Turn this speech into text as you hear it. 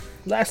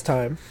last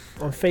time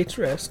on Fate's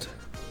Rest,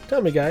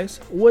 tell me guys,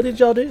 what did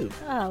y'all do?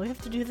 Oh, we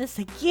have to do this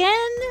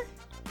again?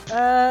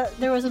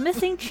 There was a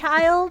missing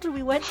child.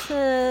 We went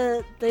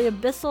to the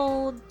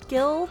Abyssal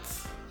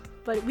Guilds,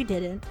 but we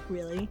didn't,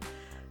 really.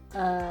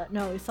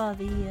 No, we saw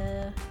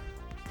the,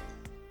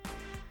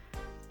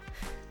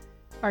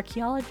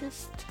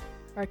 archaeist.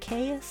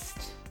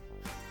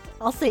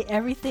 I'll say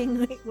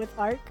everything with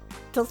arc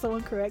till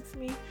someone corrects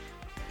me.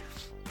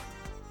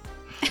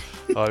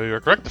 You were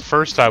correct the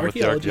first time with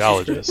the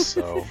archaeologist,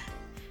 so...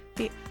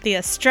 The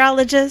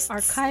astrologist.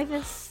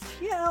 Archivist.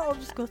 Yeah, I'll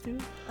just go through.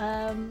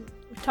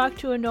 We talked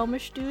to a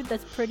gnomish dude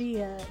that's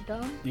pretty,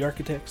 dumb. The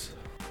architects.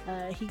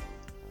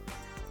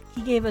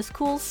 He gave us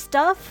cool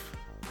stuff,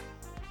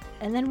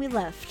 and then we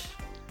left.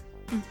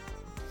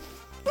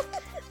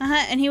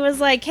 And he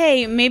was like,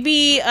 hey,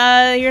 maybe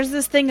here's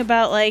this thing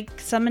about, like,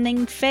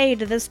 summoning Fae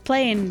to this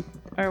plane,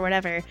 or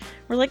whatever.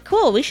 We're like,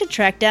 cool, we should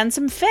track down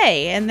some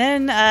Fae. And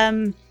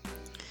then,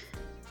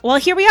 well,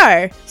 here we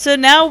are. So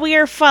now we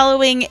are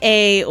following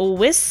a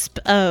wisp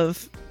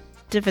of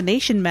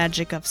divination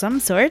magic of some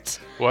sort.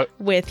 What?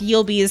 With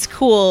Yulby's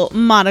cool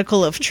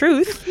monocle of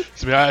truth.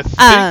 So, I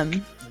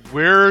think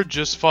we're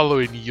just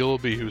following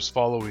Yulby, who's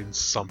following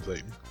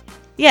something.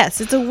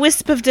 Yes, it's a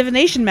wisp of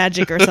divination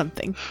magic or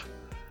something.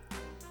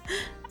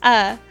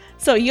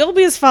 So Yulby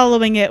is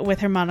following it with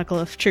her monocle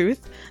of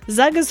truth.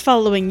 Zug is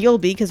following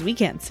Yulby because we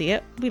can't see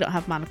it. We don't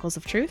have monocles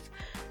of truth.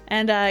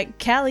 And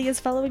Callie is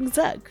following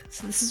Zug.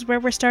 So this is where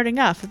we're starting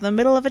off, in the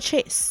middle of a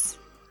chase.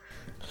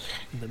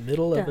 In the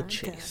middle of a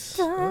chase.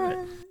 Dun, dun. All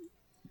right.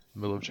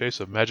 Middle of chase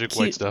of magic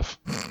white stuff.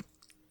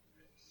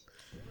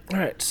 All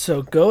right,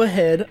 so go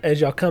ahead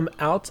as y'all come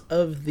out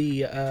of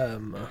the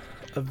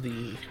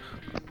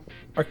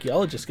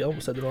archaeologist guild.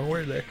 Almost said the wrong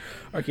word there.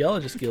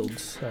 Archaeologist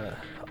guild's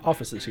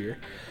offices here.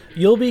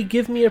 Yulby,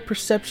 give me a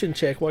perception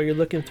check while you're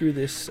looking through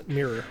this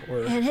mirror.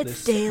 And it's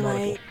this daylight.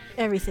 monocle.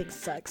 Everything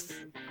sucks.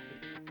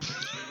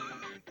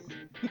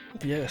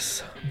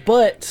 Yes,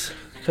 but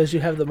because you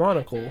have the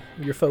monocle,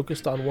 you're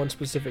focused on one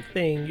specific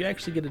thing. You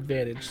actually get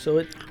advantage, so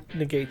it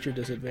negates your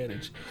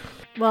disadvantage.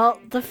 Well,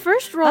 the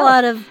first roll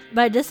out of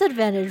my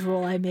disadvantage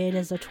roll I made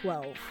is a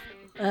 12.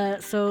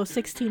 So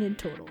 16 in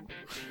total.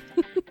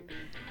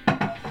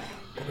 Well,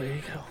 there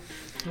you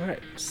go. All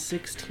right,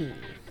 16.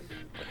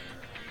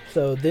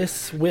 So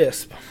this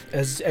wisp,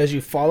 as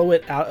you follow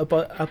it up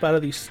out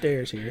of these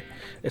stairs here,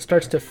 it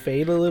starts to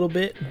fade a little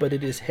bit, but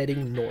it is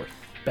heading north,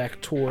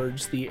 back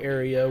towards the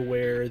area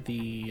where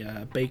the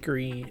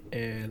bakery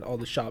and all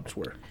the shops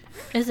were.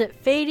 Is it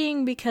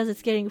fading because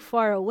it's getting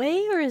far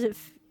away, or is it...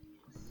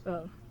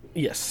 Oh.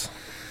 Yes.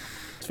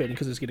 It's fading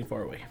because it's getting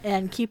far away.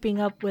 And keeping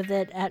up with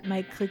it at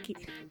my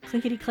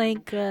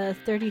clinkety-clank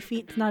 30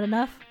 feet is not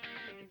enough?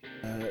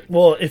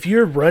 Well, if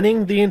you're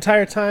running the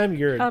entire time,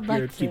 you're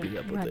keeping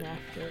up with run it.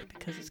 after it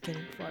because it's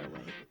getting far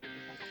away.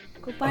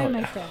 Go by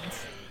my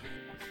friends.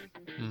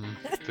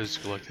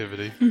 Physical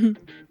activity.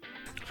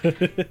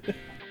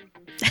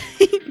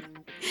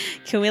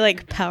 Can we,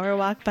 like, power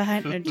walk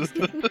behind? No, just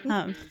kidding.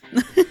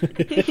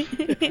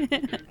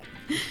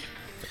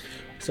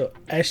 So,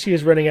 as she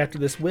is running after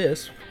this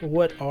wisp,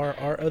 what are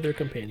our other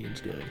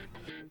companions doing?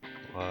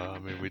 I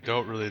mean, we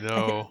don't really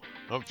know.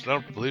 I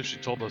don't believe she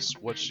told us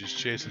what she's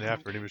chasing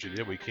after, and even if she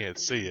did, we can't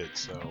see it,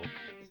 so...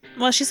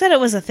 Well, she said it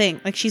was a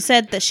thing. Like, she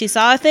said that she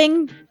saw a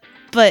thing,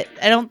 but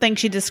I don't think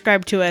she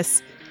described to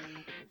us.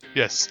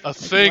 Yes, a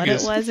thing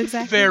is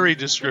exactly. Very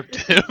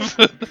descriptive.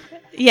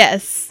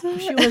 Yes.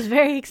 She was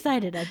very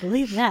excited, I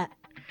believe that.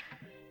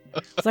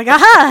 It's like,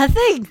 aha, a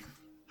thing!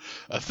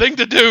 A thing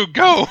to do,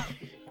 go!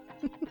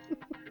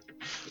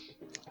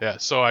 Yeah,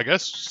 so I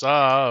guess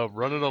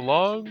running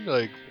along,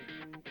 like,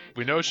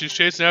 we know she's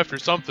chasing after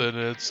something, and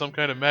it's some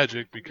kind of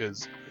magic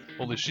because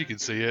only she can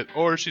see it,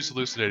 or she's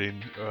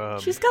hallucinating.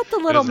 She's got the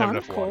little doesn't have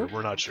enough water. monocle.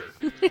 We're not sure.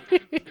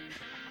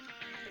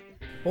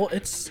 Well,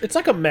 it's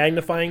like a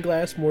magnifying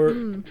glass more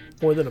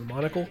than a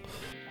monocle.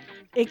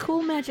 A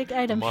cool magic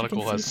item. The monocle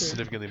she can has see through.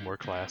 significantly more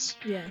class.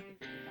 Yeah.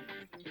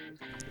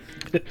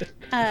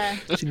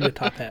 She need a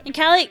top hat. And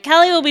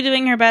Callie will be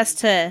doing her best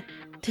to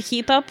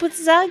keep up with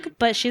Zug,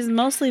 but she's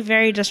mostly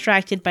very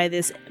distracted by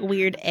this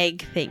weird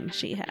egg thing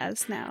she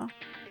has now.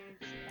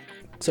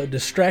 So,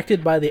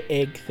 distracted by the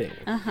egg thing.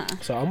 Uh-huh.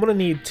 So, I'm going to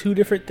need two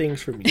different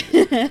things from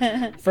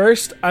you.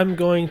 First, I'm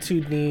going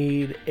to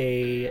need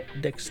a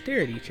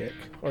dexterity check.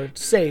 Or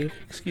save,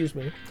 excuse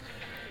me.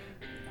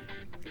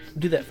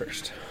 Do that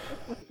first.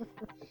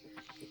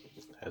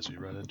 As we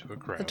run into a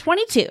crowd. So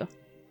 22.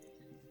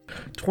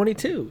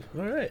 22.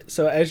 All right.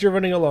 So, as you're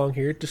running along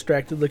here,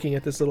 distracted looking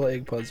at this little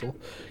egg puzzle,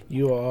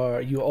 you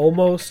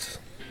almost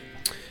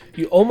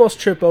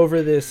trip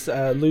over this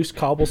loose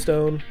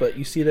cobblestone, but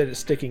you see that it's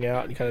sticking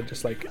out, and you kind of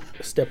just like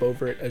step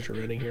over it as you're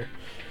running here.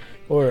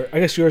 Or I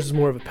guess yours is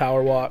more of a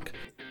power walk.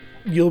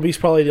 Yulby's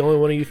probably the only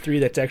one of you three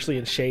that's actually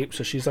in shape,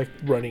 so she's like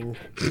running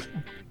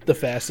the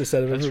fastest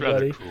out of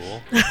everybody. That's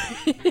rather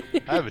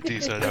cool. I have a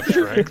decent enough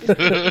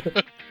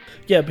strength.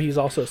 Yeah, but he's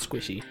also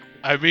squishy.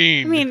 I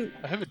mean,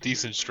 I have a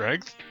decent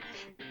strength.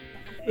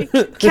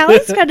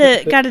 Callie's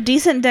got a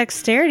decent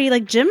dexterity.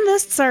 Like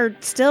gymnasts are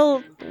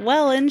still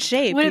well in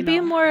shape. Would you it be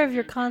know? more of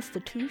your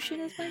constitution?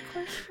 Is my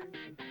question.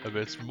 I mean,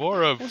 it's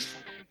more of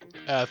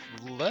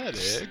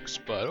athletics,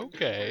 but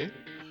okay.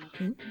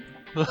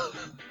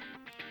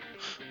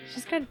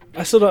 She's got.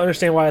 I still don't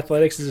understand why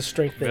athletics is a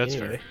strength thing That's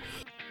anyway.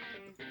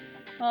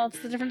 Well, it's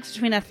the difference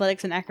between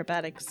athletics and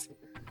acrobatics.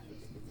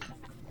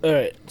 All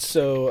right,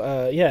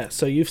 so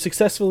so you've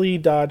successfully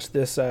dodged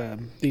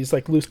these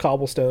like loose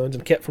cobblestones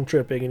and kept from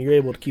tripping, and you're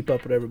able to keep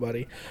up with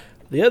everybody.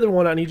 The other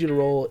one I need you to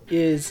roll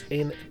is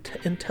an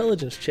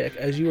intelligence check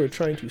as you are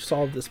trying to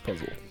solve this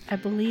puzzle. I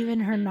believe in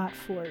her not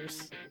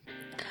fours.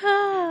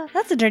 Ah,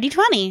 that's a dirty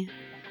 20.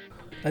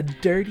 A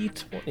dirty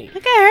 20.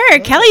 Look at her.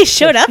 Kelly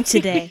showed up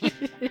today.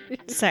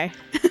 Sorry.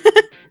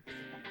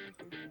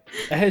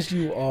 As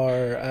you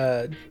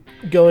are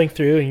going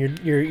through and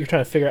you're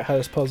trying to figure out how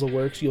this puzzle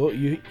works,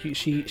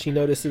 she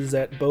notices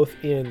that both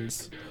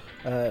ends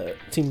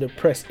seem to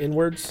press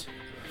inwards.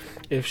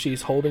 If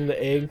she's holding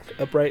the egg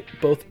upright,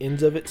 both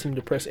ends of it seem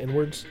to press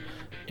inwards,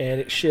 and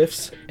it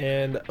shifts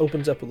and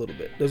opens up a little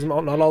bit.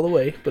 Not all the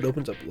way, but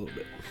opens up a little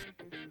bit.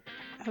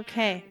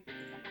 Okay.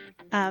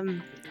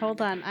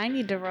 Hold on. I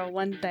need to roll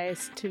one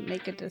dice to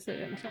make a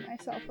decision for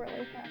myself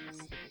really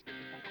fast.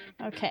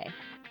 Okay.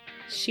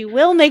 She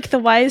will make the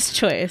wise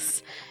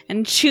choice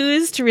and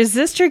choose to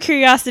resist her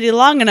curiosity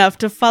long enough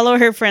to follow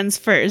her friends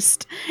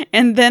first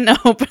and then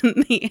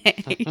open the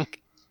egg.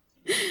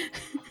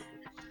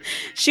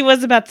 She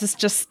was about to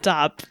just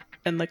stop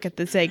and look at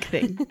this egg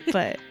thing,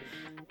 but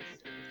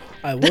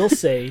I will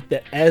say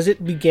that as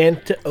it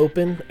began to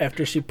open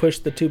after she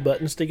pushed the two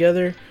buttons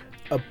together,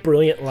 a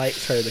brilliant light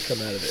started to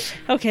come out of it.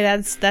 okay,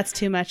 that's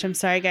too much. I'm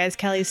sorry, guys.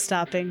 Kelly's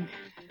stopping.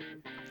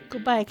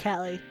 Goodbye,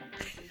 Callie.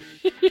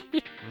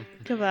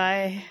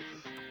 Goodbye.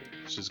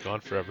 She's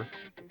gone forever.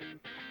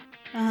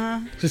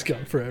 Just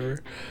gone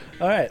forever.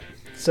 All right.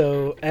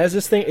 So as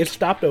this thing, it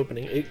stopped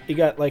opening. It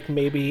got like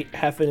maybe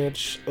half an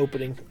inch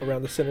opening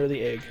around the center of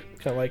the egg,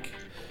 kind of like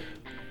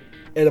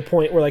at a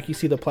point where like you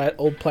see the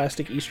old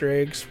plastic Easter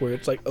eggs where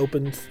it's like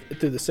open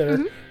through the center.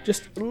 Mm-hmm.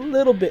 Just a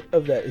little bit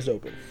of that is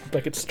open,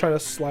 like it's trying to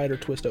slide or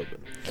twist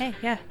open. Okay,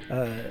 yeah.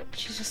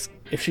 She's just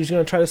If she's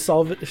gonna try to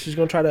solve it, if she's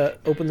gonna try to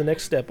open the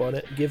next step on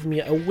it, give me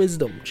a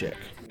wisdom check.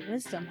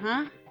 wisdom,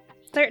 huh?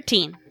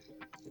 13.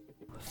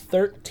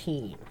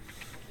 13.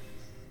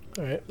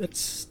 All right,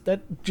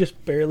 that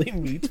just barely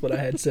meets what I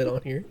had said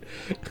on here.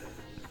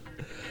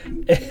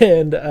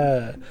 And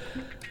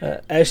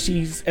as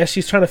she's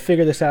trying to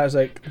figure this out, it's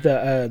like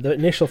the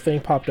initial thing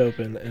popped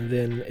open, and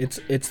then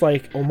it's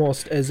like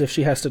almost as if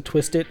she has to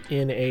twist it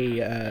in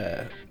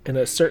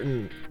a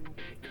certain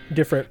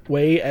different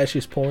way as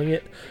she's pulling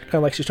it, kind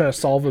of like she's trying to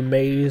solve a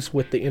maze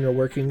with the inner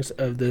workings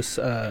of this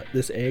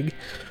egg.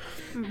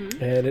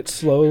 Mm-hmm. And it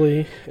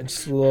slowly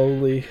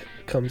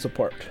comes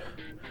apart,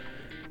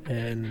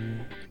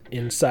 and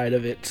inside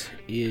of it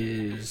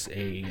is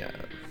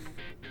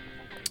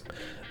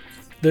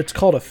it's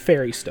called a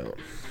fairy stone,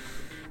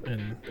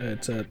 and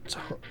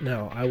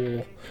now I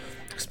will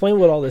explain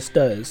what all this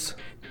does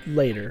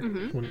later,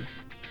 Mm-hmm.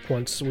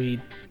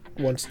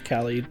 once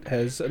Callie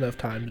has enough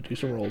time to do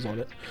some rolls on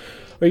it,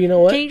 or you know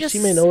what, Can you just she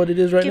may know what it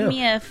is right give now.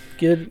 me a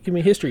Give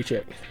me a history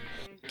check.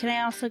 Can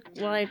I also,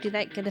 while I do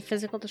that, get a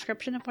physical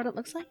description of what it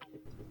looks like?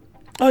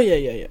 Oh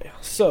yeah.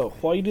 So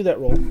while you do that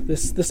roll,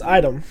 this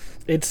item,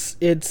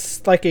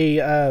 it's like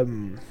a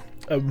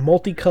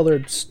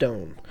multicolored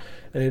stone,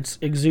 and it's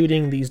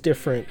exuding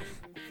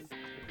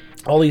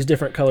all these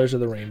different colors of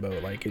the rainbow.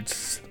 Like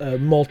it's a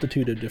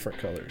multitude of different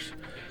colors,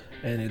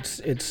 and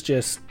it's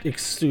just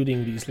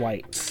exuding these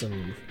lights,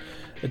 and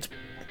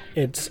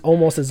it's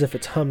almost as if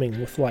it's humming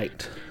with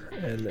light.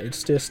 And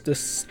it's just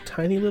this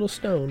tiny little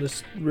stone,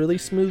 this really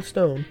smooth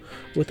stone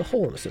with a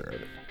hole in the center of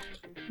it.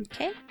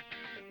 Okay.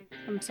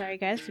 I'm sorry,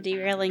 guys, for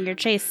derailing your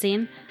chase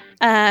scene.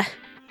 History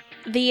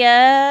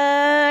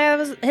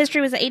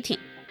was 18.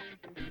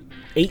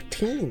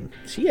 18.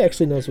 She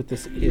actually knows what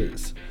this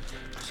is.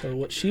 So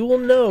what she will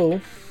know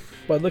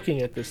by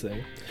looking at this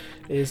thing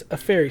is a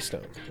fairy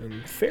stone.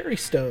 And fairy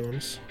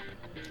stones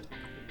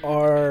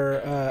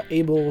are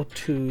able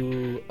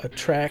to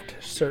attract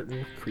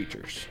certain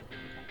creatures.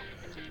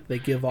 They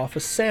give off a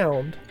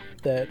sound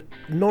that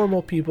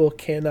normal people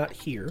cannot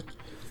hear,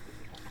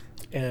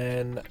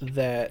 and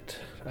that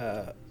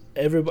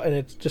everybody, and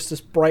it's just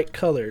this bright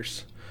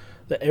colors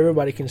that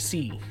everybody can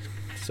see.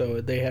 So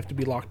they have to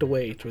be locked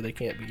away to where they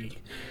can't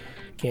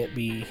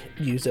be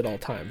used at all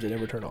times. They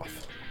never turn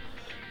off.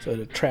 So it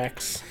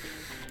attracts,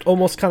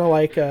 almost kind of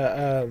like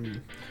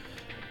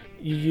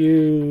you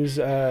use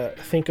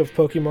think of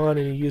Pokemon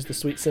and you use the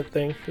sweet scent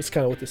thing. It's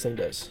kind of what this thing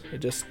does. It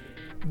just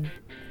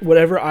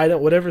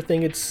whatever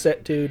thing it's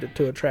set to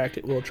attract,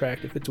 it will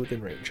attract if it's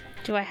within range.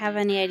 Do I have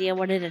any idea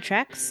what it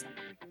attracts?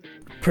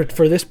 For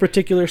this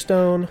particular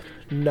stone,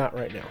 not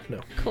right now. No,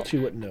 Cool. She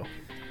wouldn't know.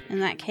 In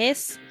that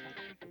case,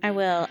 I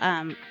will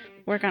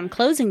work on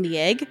closing the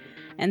egg,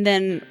 and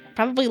then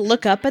probably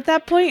look up at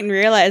that point and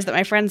realize that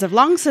my friends have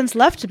long since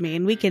left me,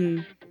 and we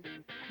can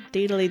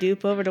doodly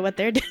doop over to what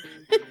they're doing.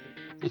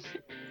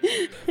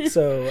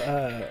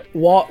 So,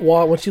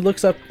 while when she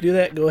looks up to do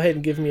that, go ahead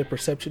and give me a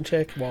perception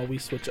check while we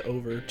switch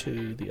over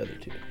to the other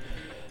two.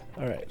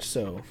 All right,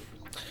 so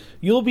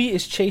Yulby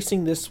is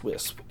chasing this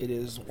wisp. It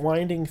is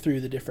winding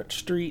through the different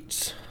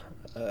streets,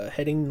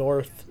 heading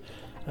north.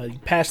 You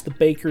pass the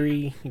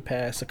bakery, you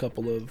pass a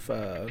couple of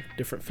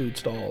different food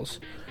stalls,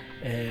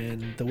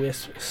 and the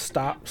wisp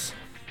stops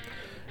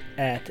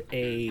at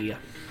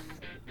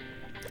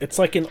it's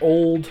like an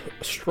old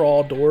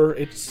straw door.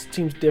 It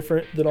seems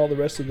different than all the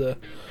rest of the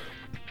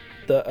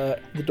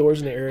doors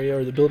in the area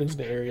or the buildings in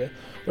the area.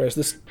 Whereas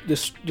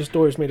this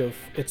door is made of,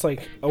 it's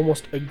like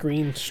almost a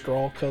green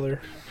straw color,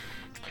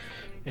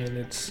 and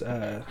it's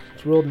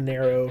real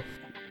narrow.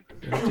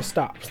 And it just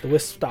stops. The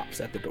wisp stops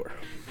at the door.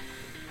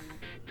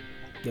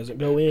 Doesn't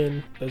go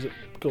in. Doesn't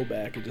go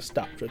back. It just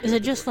stops. Right Is there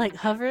it just like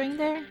hovering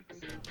there?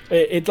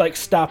 It like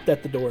stopped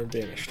at the door and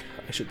vanished,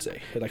 I should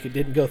say. Like it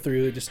didn't go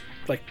through, it just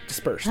like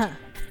dispersed. Huh.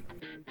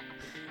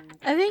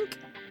 I think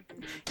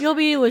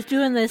Yobi was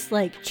doing this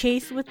like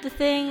chase with the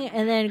thing,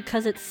 and then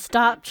because it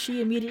stopped,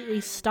 she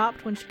immediately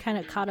stopped when she kind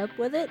of caught up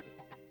with it.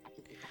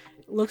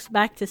 Looks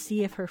back to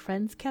see if her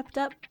friends kept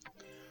up,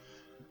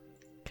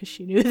 because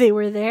she knew they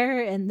were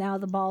there, and now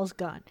the ball's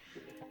gone.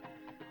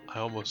 I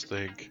almost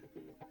think,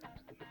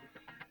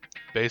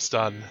 based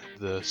on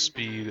the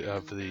speed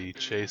of the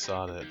chase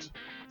on it,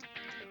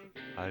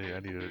 I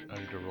need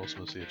to roll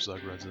some to see if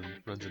Zug runs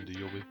into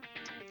Yulby.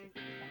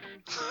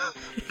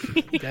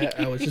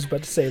 I was just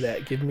about to say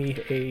that. Give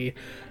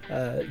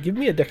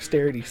me a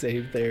dexterity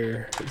save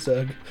there,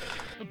 Zug.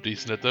 I'm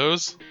decent at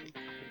those.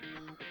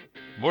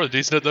 More than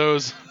decent at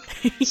those.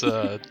 It's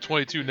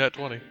 22 net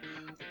 20.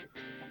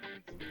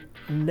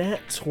 Nat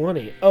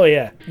 20. Oh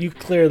yeah, you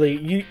clearly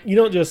you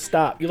don't just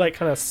stop. You like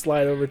kind of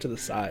slide over to the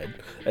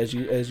side as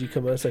you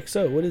come out. It's like,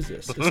 so what is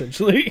this?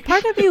 Essentially,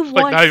 Part of me Like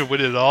not wants, even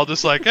with it all,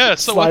 just like, so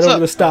slide what's over up?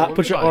 to stop. Oh,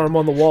 Put your fine. arm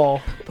on the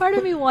wall. part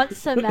of me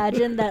wants to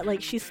imagine that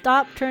like she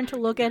stopped, turned to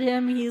look at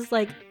him. He's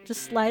like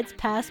just slides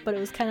past, but it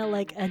was kind of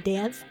like a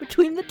dance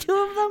between the two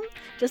of them,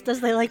 just as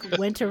they like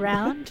went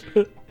around,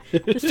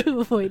 just to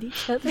avoid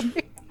each other.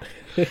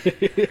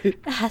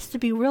 It has to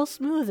be real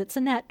smooth. It's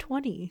a nat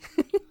 20.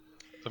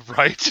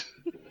 Right?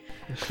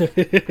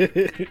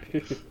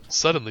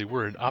 Suddenly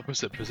we're in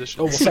opposite positions.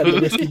 Almost had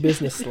the risky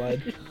business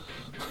slide.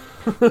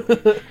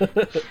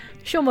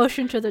 She'll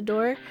motion to the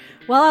door.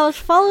 While I was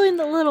following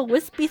the little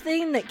wispy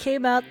thing that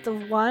came out the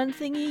wand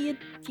thingy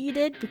you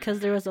did, because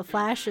there was a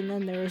flash and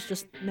then there was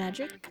just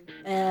magic.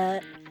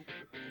 And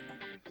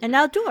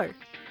now door.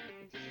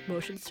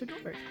 Motions to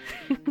door.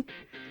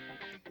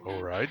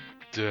 Alright.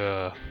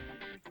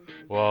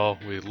 Well,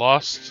 we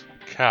lost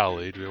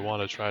Callie. Do we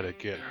want to try to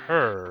get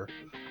her,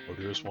 or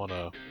do we just want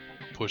to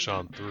push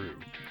on through?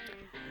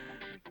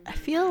 I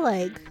feel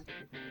like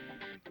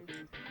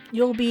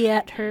you'll be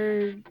at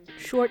her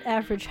short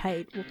average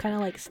height. We'll kind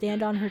of like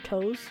stand on her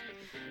toes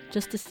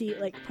just to see,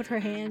 like put her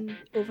hand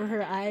over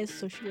her eyes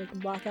so she can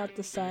block out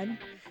the sun.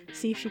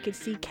 See if she could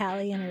see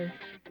Callie and her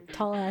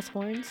tall ass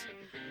horns.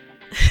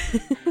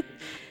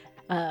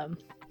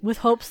 With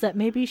hopes that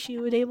maybe she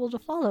would able to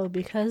follow,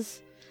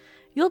 because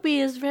Yulby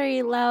is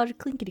very loud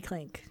clinkety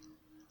clink.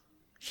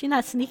 She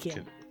not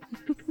sneaking.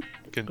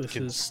 Can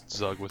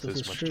Zug, with this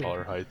his is much true.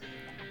 taller height,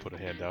 put a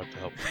hand out to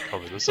help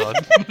cover the sun?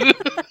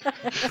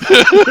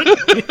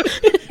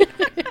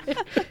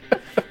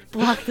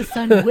 Block the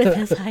sun with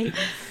his height.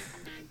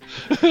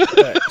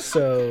 Alright,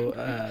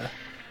 so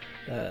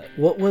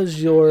what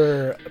was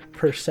your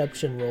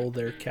perception roll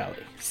there, Callie?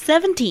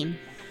 17.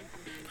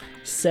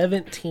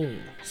 17.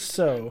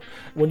 So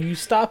when you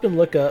stop and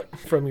look up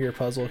from your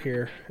puzzle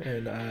here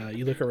and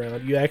you look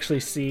around, you actually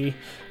see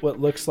what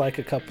looks like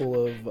a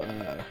couple of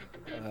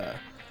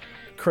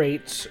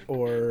crates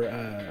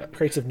or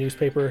crates of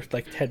newspaper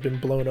like had been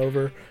blown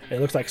over, and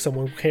it looks like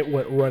someone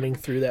went running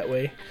through that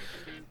way.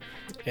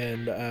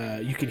 And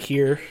you can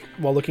hear,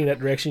 while looking in that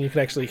direction, you can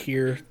actually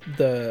hear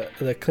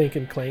the clink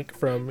and clank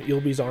from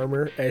Yulby's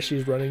armor as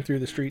she's running through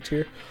the streets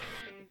here.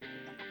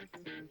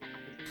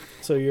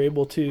 So you're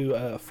able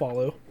to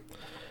follow.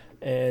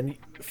 And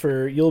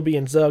for Yulby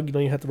and Zug, you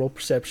don't even have to roll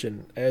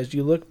perception. As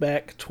you look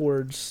back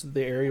towards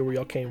the area where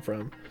y'all came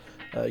from,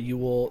 you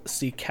will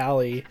see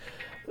Callie.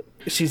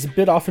 She's a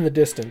bit off in the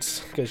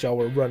distance because y'all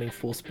were running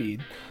full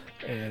speed,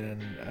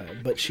 and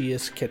but she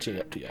is catching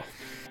up to y'all.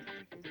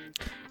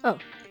 Oh,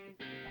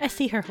 I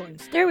see her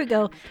horns. There we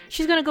go.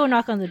 She's gonna go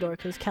knock on the door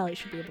because Callie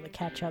should be able to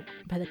catch up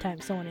by the time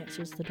someone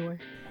answers the door.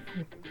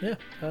 Yeah,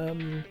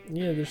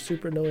 there's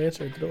super no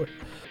answer at the door.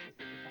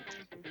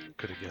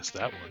 Could have guessed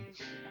that one.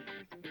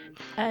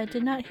 I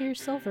did not hear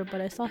Silver,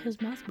 but I saw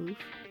his mouth move.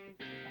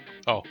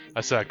 Oh,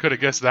 I said I could have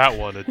guessed that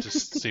one. It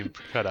just seemed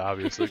kind of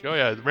obvious. Like, oh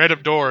yeah,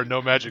 random door,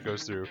 no magic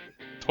goes through.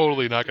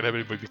 Totally not gonna have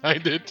anybody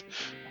behind it.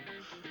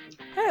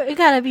 Oh, we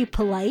gotta be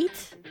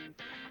polite.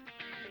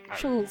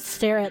 She'll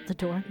stare at the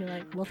door and be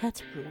like, well,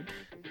 that's rude.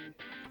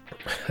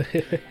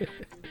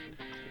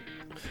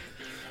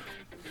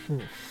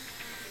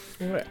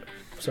 Alright,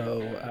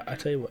 so I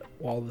tell you what,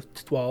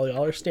 while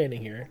y'all are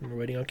standing here and we're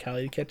waiting on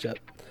Callie to catch up,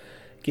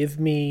 give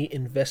me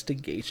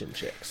investigation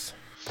checks.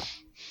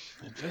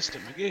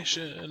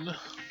 Investigation.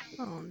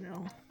 Oh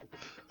no.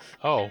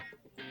 Oh,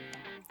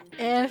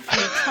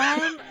 Every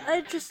time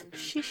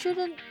she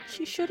shouldn't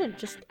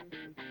just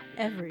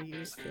ever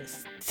use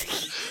this.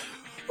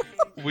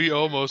 we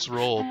almost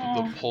rolled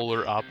the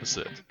polar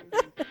opposite.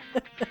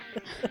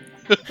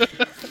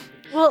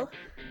 Well,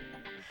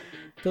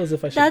 Feels as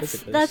if I should look at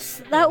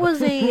this. that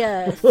was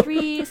a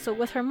 3, so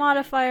with her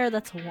modifier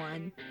that's a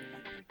 1.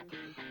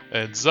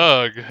 And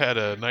Zug had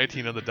a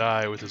 19 on the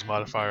die with his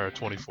modifier at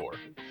 24.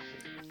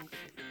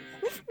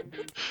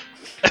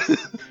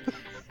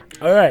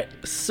 All right,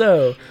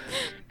 so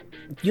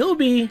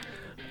Gilby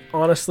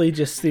honestly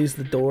just sees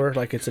the door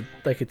like it's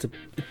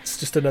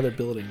just another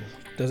building.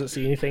 Doesn't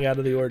see anything out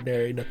of the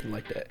ordinary, nothing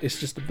like that. It's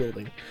just a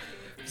building.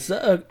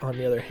 Zug, on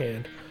the other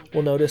hand,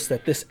 will notice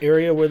that this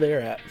area where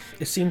they're at,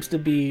 it seems to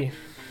be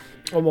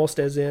almost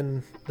as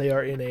in they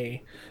are in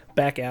a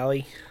back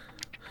alley,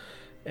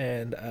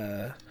 and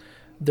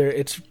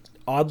it's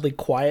oddly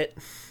quiet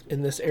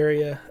in this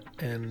area,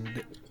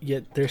 and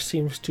yet there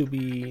seems to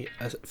be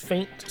a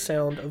faint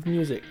sound of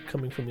music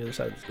coming from the other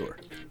side of the door.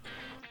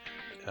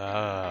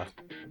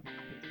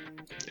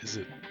 Is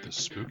it the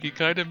spooky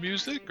kind of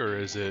music, or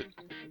is it...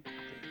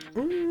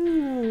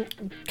 Kind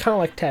of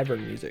like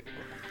tavern music.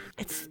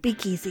 It's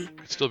speakeasy.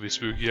 It'd still be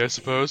spooky, I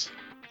suppose.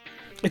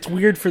 It's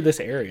weird for this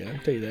area, I'll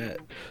tell you that.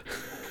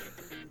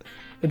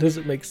 It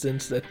doesn't make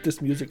sense that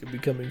this music would be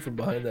coming from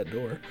behind that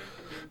door.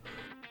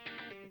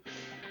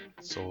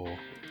 So,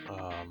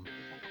 I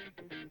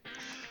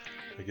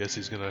guess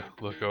he's gonna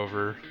look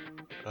over,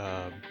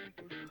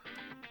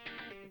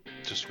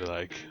 just be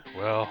like,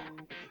 well,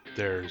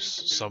 there's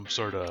some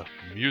sort of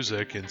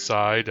music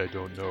inside. I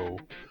don't know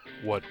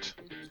what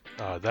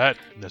that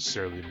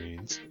necessarily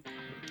means.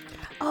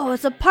 Oh,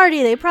 it's a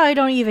party. They probably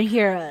don't even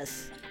hear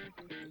us.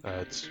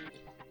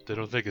 They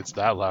don't think it's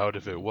that loud.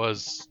 If it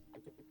was,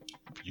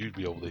 you'd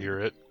be able to hear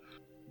it.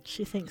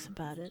 She thinks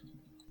about it.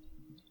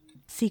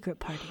 Secret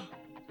party.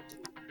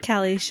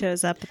 Callie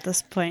shows up at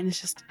this point and is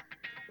just,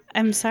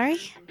 I'm sorry?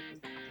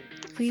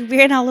 We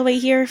ran all the way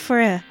here for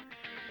a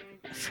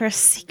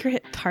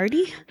secret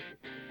party?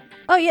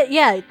 Oh,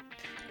 yeah.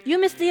 You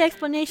missed the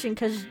explanation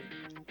because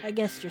I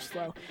guess you're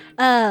slow.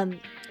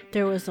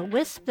 There was a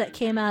wisp that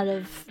came out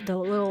of the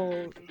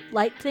little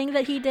light thing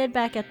that he did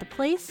back at the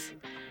place,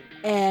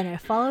 and I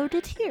followed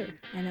it here,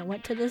 and it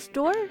went to this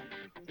door.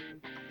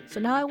 So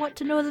now I want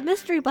to know the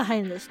mystery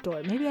behind this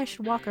door. Maybe I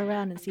should walk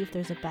around and see if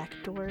there's a back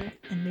door,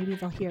 and maybe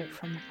they'll hear it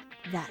from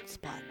that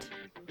spot.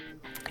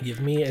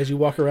 Give me, as you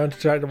walk around to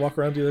try to walk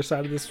around the other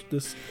side of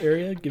this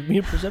area, give me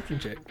a perception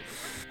check.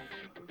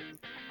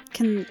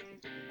 Can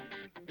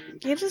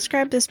you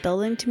describe this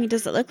building to me?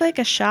 Does it look like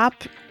a shop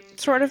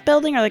sort of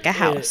building or like a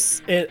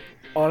house? It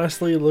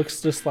honestly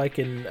looks just like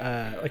an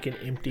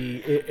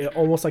empty,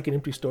 almost like an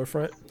empty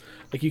storefront.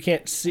 Like you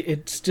can't see,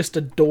 it's just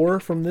a door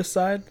from this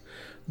side,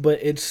 but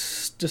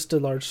it's just a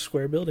large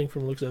square building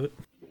from the looks of it.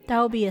 That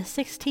will be a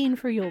 16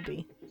 for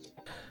Yulby.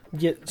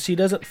 Yet she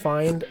doesn't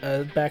find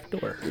a back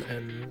door,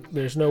 and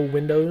there's no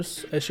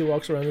windows as she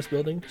walks around this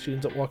building. She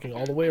ends up walking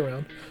all the way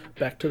around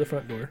back to the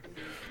front door.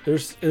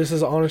 This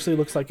is honestly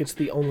looks like it's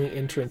the only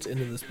entrance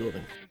into this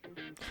building.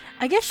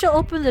 I guess she'll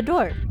open the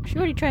door. She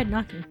already tried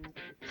knocking.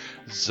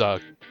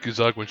 Zug,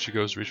 when she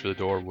goes to reach for the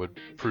door, would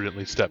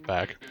prudently step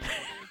back.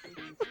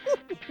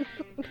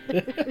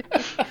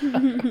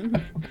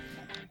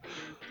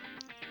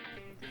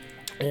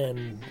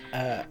 And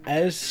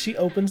as she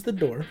opens the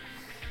door,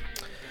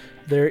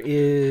 there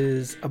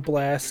is a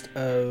blast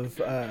of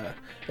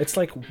it's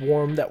like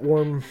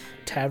warm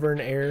tavern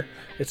air.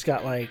 It's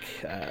got like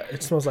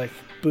it smells like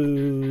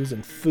booze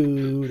and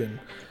food and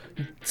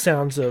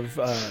sounds of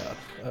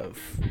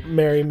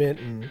merriment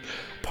and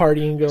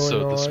partying going on.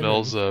 So the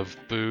smells of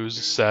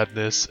booze,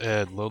 sadness,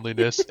 and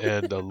loneliness,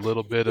 and a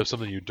little bit of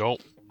something you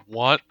don't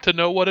want to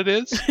know what it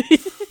is.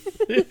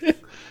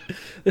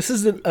 This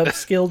is an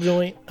upscale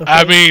joint. Okay?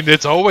 I mean,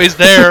 it's always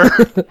there.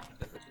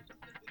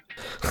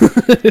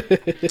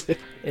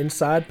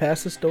 Inside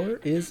past this door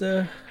is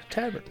a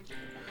tavern,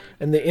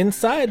 and the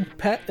inside,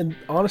 and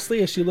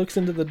honestly, as she looks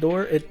into the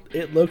door,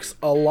 it looks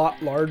a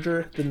lot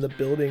larger than the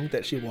building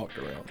that she walked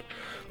around.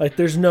 Like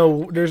there's no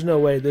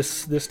way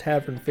this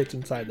tavern fits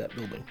inside that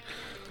building.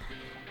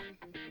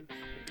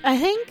 I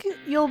think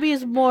Yulby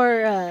is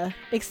more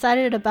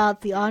excited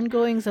about the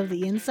ongoings of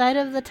the inside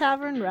of the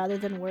tavern rather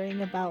than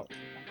worrying about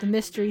the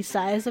mystery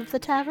size of the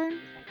tavern.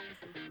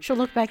 She'll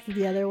look back to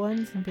the other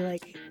ones and be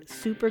like,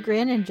 super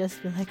grin and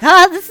just be like,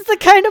 this is the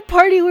kind of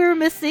party we were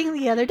missing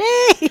the other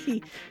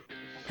day!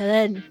 And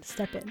then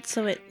step in.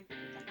 So it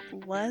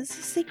was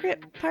a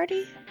secret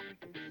party?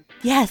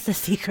 Yes, a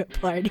secret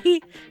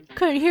party.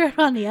 Couldn't hear it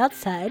on the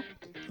outside.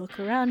 Look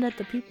around at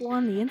the people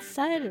on the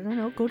inside. I don't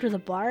know, go to the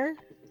bar.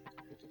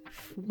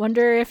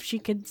 Wonder if she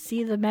could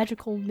see the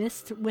magical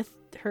mist with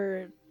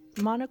her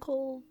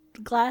monocle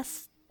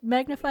glass,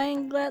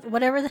 magnifying glass,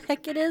 whatever the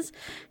heck it is.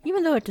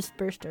 Even though it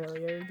dispersed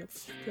earlier,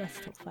 that's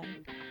still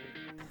fine.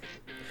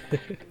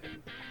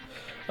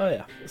 Oh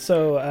yeah.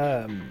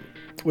 So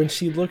when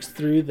she looks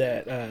through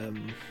that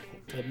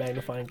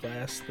magnifying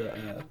glass.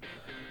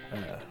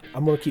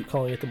 I'm gonna keep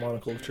calling it the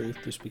Monocle of Truth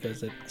just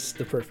because it's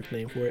the perfect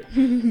name for it.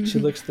 She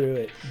looks through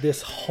it.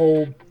 This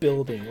whole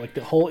building, like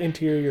the whole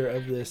interior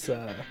of this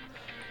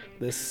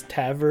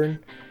tavern,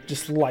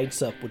 just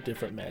lights up with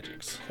different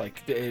magics.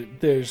 Like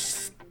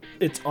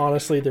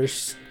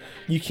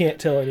you can't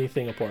tell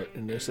anything apart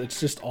in this. It's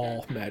just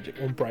all magic,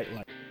 one bright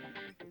light.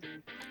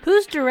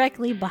 Who's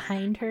directly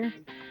behind her?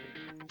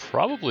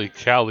 Probably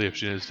Callie if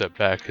she didn't step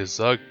back, because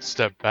Zug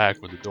stepped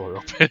back when the door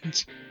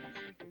opened.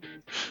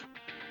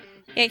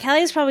 Yeah,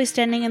 Callie's probably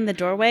standing in the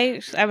doorway.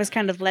 I was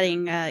kind of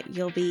letting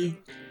Yulby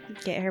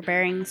get her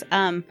bearings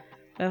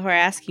before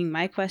asking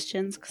my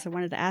questions, because I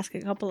wanted to ask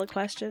a couple of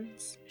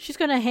questions. She's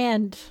gonna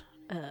hand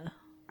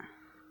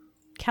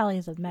Callie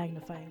the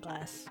magnifying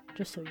glass,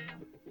 just so you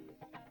know.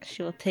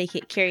 She will take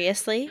it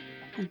curiously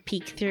and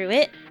peek through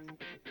it.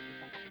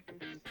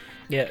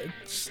 Yeah,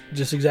 it's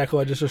just exactly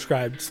what I just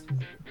described. It's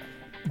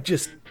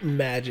just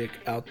magic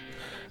out.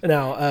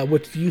 Now,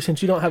 with you,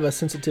 since you don't have a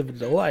sensitivity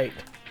to light,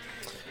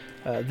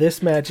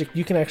 this magic,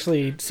 you can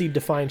actually see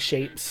defined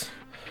shapes.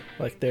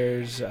 Like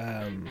there's,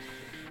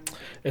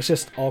 it's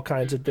just all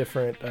kinds of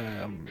different,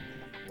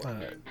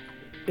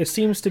 it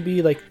seems to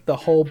be like the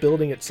whole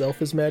building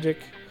itself is magic,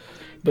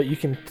 but you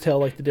can tell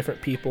like the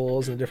different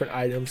peoples and the different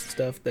items and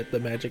stuff that the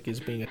magic is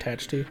being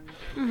attached to.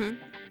 Mm-hmm.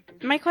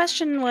 My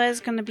question was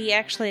going to be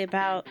actually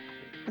about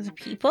the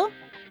people.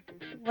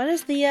 What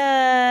is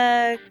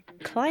the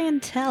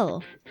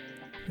clientele?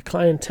 The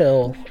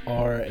clientele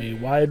are a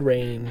wide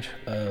range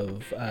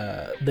of,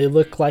 they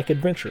look like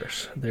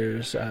adventurers.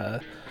 There's,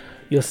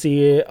 you'll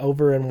see it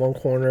over in one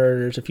corner,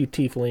 there's a few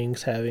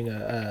tieflings having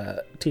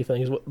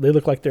tieflings, they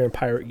look like they're in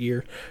pirate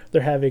gear.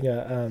 They're having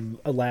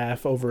a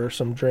laugh over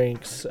some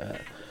drinks.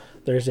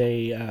 There's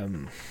a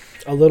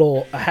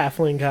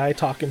halfling guy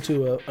talking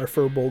to a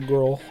furbolg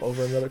girl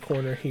over another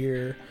corner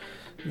here.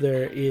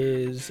 There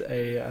is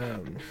a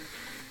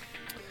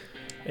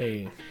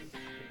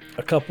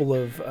couple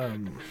of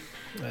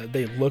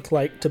they look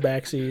like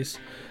tabaxis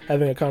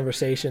having a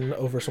conversation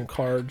over some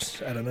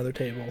cards at another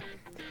table,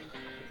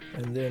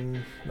 and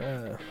then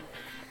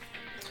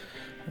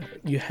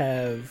you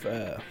have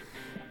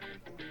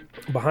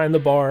behind the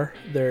bar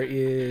there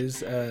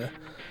is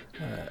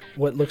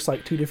what looks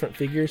like two different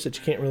figures that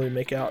you can't really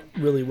make out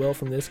really well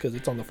from this because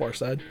it's on the far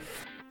side.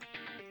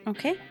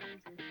 Okay.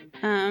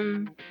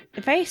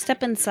 If I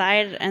step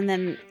inside and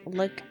then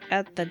look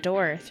at the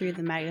door through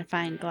the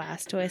magnifying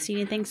glass, do I see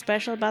anything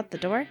special about the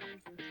door?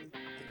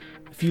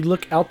 If you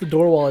look out the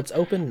door while it's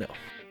open, no.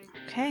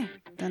 Okay,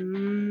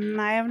 then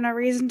I have no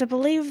reason to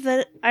believe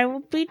that I will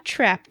be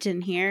trapped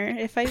in here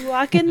if I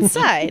walk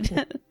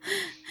inside.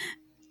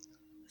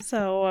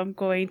 So I'm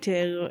going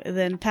to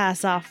then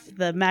pass off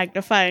the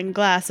magnifying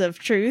glass of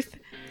truth,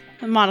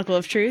 the monocle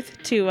of truth,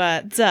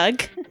 to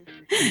Zug.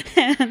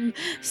 And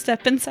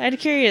step inside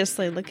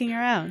curiously, looking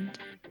around.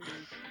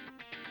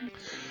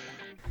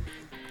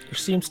 There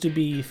seems to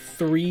be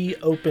 3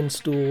 open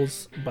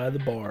stools by the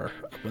bar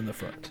up in the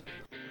front.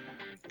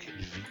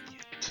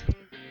 Convenient.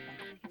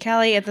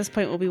 Callie at this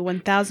point will be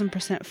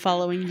 1000%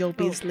 following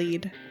Yulby's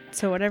lead.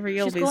 So whatever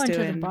Yulby's She's going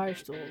doing, to the bar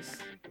stools,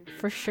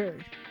 for sure.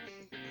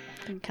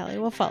 then Callie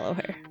will follow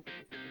her.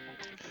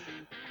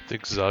 I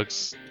think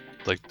Zug's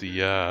like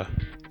the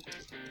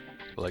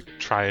like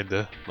trying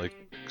to like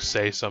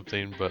say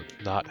something but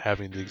not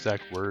having the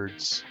exact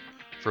words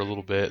for a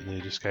little bit, and then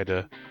he just kind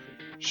of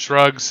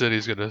shrugs and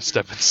he's gonna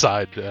step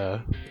inside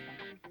and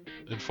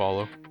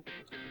follow.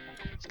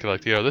 It's kind of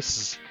like, yo, this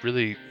is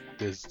really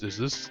is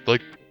this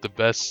like the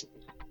best?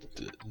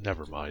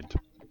 Never mind.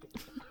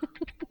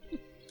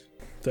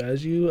 So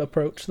as you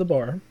approach the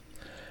bar,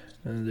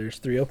 and there's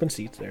 3 open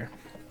seats there,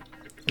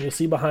 you'll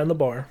see behind the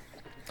bar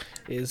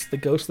is the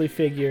ghostly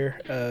figure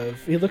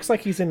of, he looks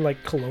like he's in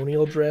like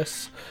colonial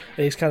dress,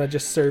 and he's kind of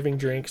just serving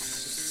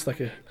drinks.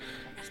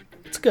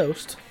 It's a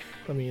ghost.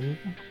 I mean,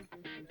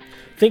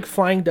 think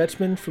Flying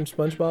Dutchman from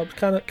SpongeBob,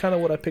 kind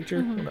of what I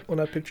picture when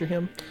I picture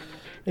him.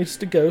 It's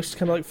just a ghost,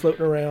 kind of like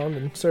floating around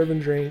and serving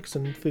drinks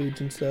and foods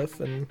and stuff.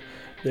 And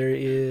there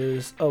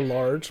is a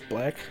large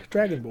black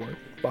dragonborn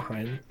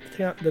behind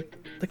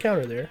the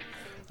counter there,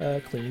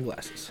 cleaning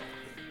glasses.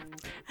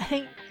 I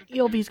think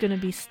Yulby's gonna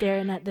be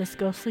staring at this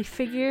ghostly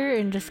figure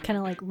and just kind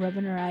of like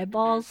rubbing her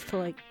eyeballs to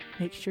like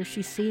make sure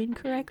she's seeing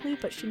correctly,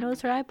 but she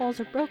knows her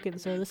eyeballs are broken,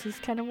 so this is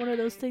kind of one of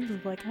those things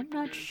of like, I'm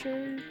not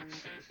sure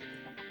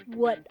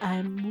what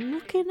I'm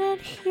looking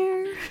at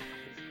here.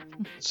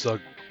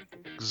 Zug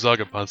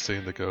upon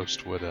seeing the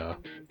ghost would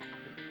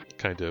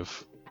kind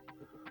of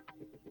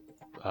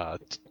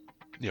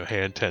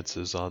hand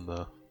tenses on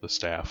the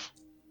staff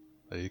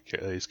that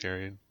he's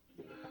carrying,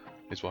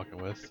 he's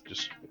walking with,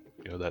 just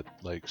that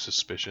like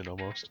suspicion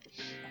almost.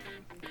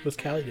 What's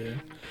Callie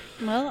doing?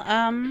 Well,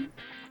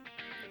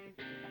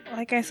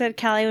 like I said,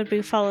 Callie would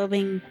be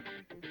following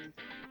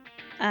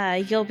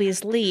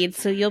Yulby's lead,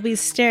 so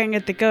Yulby's staring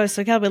at the ghost,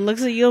 so Callie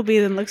looks at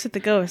Yulby, then looks at the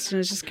ghost, and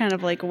is just kind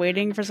of like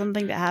waiting for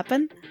something to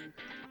happen.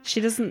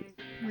 she doesn't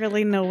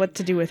really know what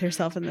to do with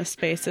herself in this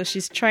space, so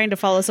she's trying to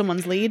follow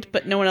someone's lead,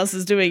 but no one else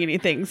is doing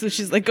anything, so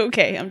she's like,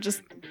 okay, I'm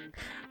just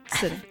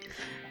sitting.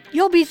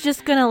 Yulby's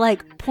just gonna,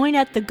 like, point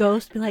at the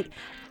ghost, be like,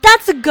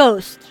 that's a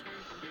ghost!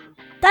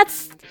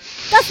 That's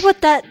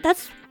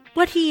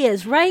what he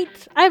is,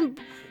 right?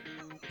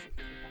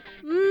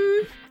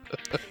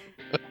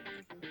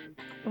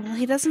 Well,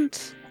 he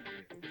doesn't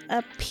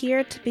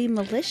appear to be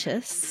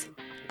malicious.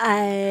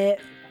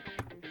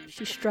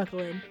 She's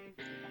struggling.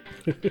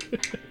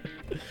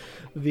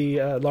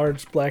 The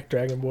large black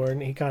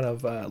dragonborn, he kind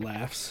of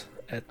laughs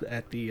at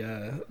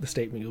the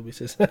statement. Yulby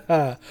says,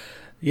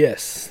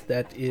 yes,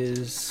 that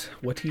is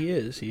what he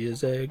is. He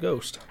is a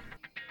ghost.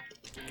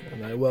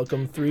 And I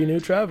welcome 3 new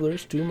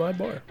travelers to my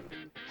bar.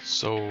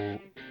 So,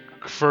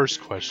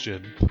 first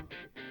question,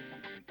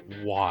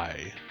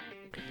 why?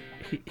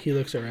 He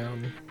looks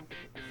around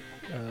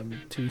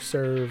to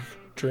serve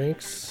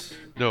drinks.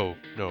 No.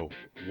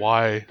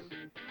 Why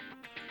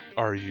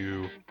are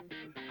you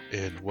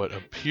in what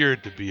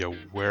appeared to be a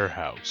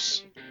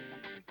warehouse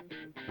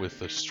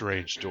with a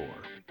strange door?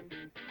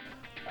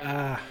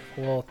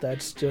 Well,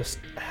 that's just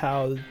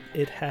how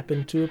it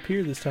happened to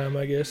appear this time,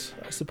 I guess.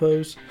 I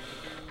suppose.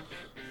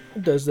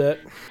 It does that.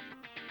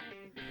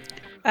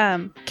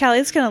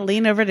 Callie's gonna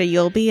lean over to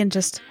Yulby and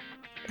just...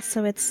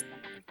 So it's...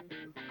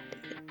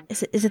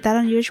 Is it that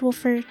unusual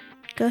for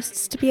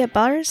ghosts to be at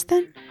bars,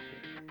 then?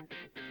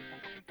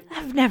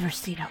 I've never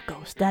seen a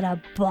ghost at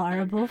a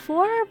bar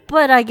before,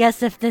 but I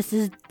guess if this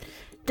is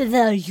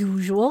the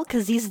usual,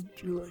 because he's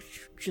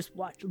just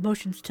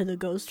motions to the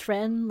ghost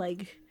friend,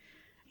 like,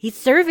 he's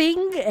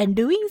serving and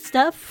doing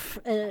stuff.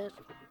 I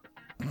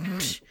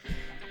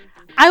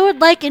would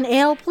like an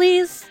ale,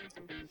 please.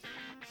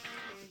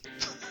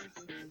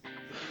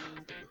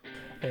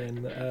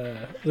 And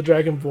the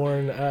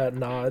Dragonborn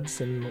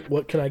nods, and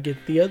what can I get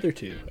the other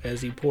 2?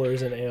 As he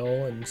pours an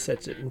ale and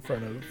sets it in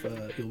front of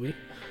Yulby.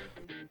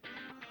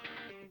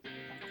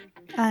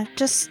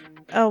 Just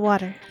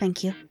water,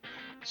 thank you.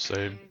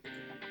 Same.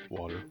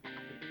 Water.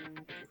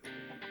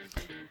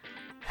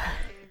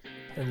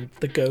 And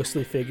the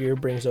ghostly figure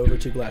brings over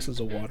 2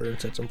 glasses of water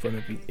and sets them in front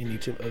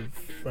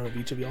of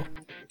each of y'all.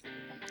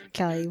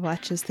 Callie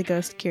watches the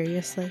ghost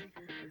curiously.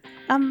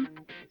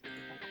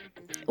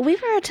 We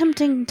were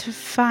attempting to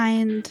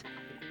find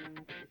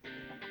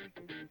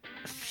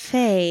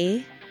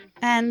Faye,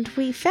 and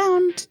we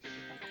found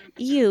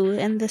you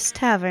in this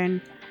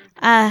tavern.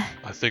 I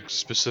think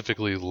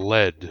specifically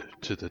led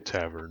to the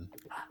tavern.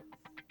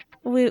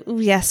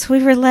 Yes,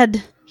 we were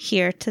led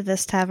here to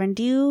this tavern.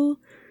 Do you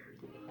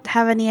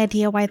have any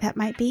idea why that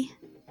might be?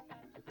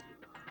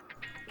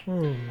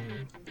 Well,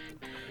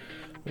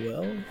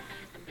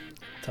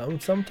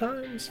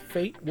 sometimes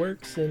fate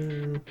works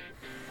in,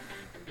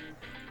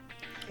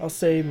 I'll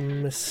say,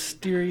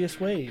 mysterious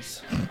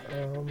ways.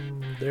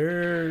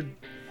 There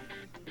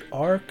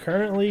are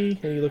currently,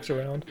 and he looks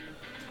around,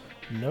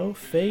 no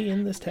Fae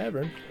in this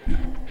tavern.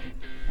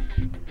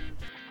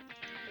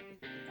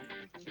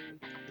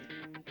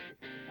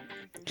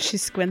 She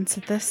squints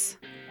at this.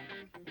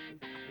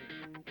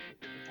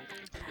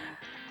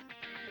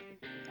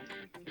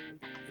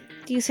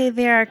 You say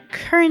there are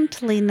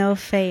currently no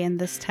Fae in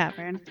this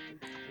tavern.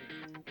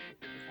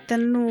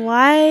 Then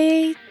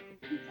why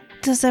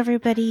does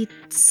everybody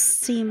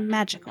seem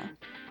magical?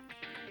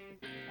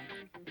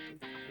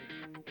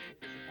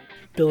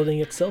 Building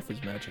itself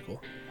is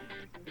magical.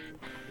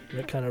 And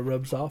it kind of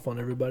rubs off on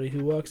everybody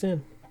who walks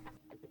in.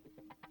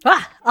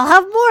 I'll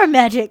have more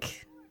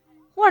magic.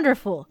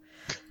 Wonderful.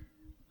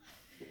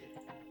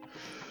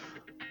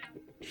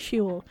 She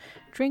will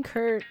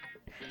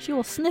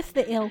sniff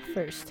the ale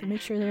first to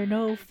make sure there are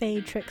no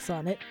Fae tricks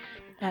on it,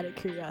 out of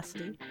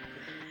curiosity.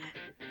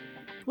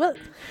 What?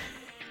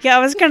 Yeah, I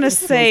was gonna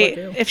say, like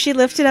ale. if she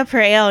lifted up her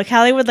ale,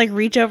 Callie would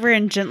reach over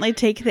and gently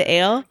take the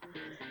ale.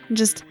 And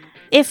just,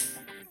 if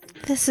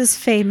this is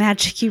Fae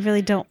magic, you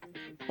really don't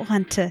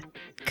want to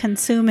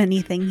consume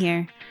anything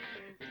here.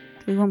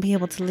 We won't be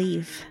able to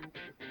leave.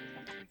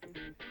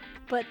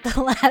 But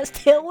the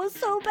last ale was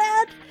so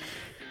bad.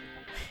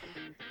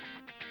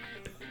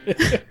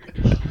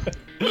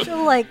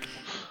 She'll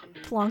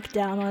plonk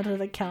down onto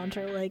the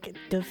counter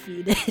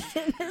defeated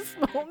in this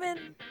moment.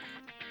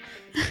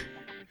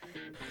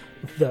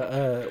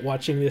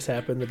 Watching this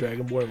happen, the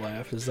Dragonborn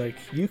laughs. Is like,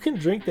 you can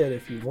drink that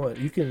if you want.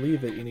 You can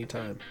leave at any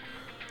time.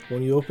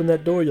 When you open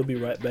that door, you'll be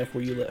right back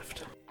where you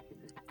left.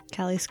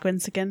 Callie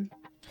squints again.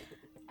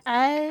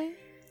 I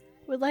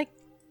would like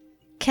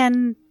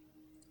to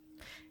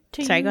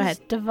Sorry, use go ahead.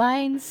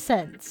 Divine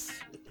sense.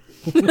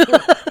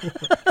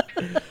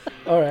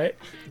 All right,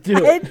 do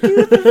I it.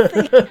 do the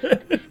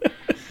thing.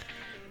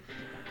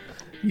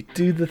 You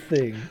do the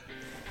thing.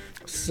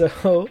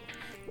 So,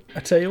 I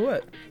tell you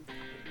what.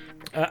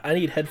 I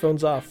need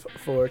headphones off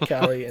for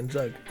Callie and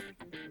Zug.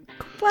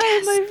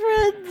 Bye,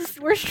 my friends.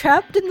 We're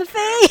trapped in the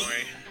Fae.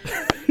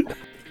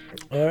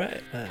 All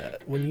right.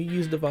 When you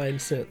use Divine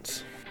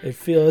Sense, it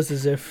feels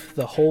as if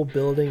the whole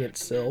building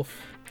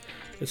itself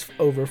is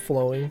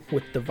overflowing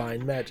with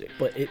divine magic,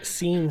 but it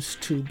seems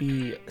to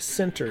be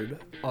centered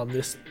on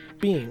this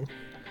being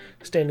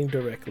standing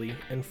directly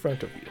in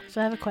front of you.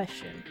 So I have a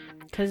question.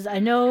 Because I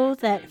know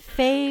that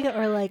Fae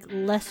are like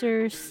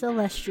lesser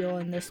celestial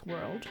in this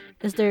world.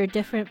 Is there a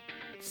difference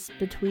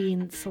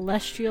between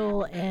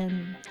celestial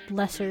and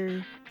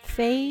lesser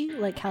Fae,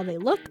 like how they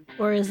look?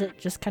 Or is it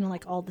just kind of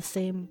like all the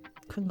same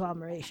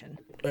conglomeration?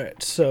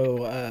 Alright,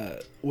 so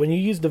when you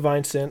use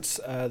Divine Sense,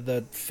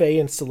 the Fae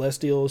and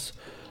Celestials,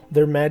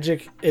 their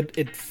magic,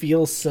 it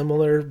feels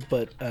similar,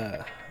 but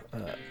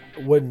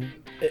when,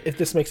 if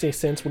this makes any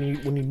sense, when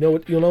you know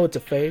it, you'll know it's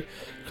a Fae,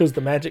 because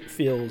the magic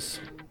feels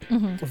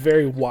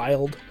very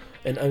wild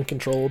and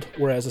uncontrolled,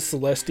 whereas a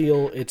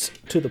Celestial, it's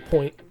to the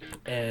point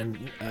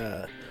and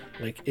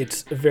like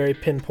it's very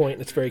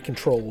pinpoint, it's very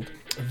controlled.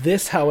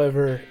 This,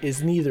 however,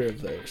 is neither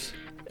of those,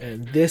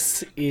 and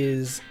this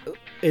is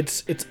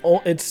it's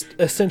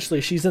essentially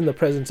she's in the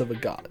presence of a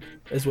god,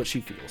 is what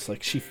she feels.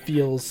 Like she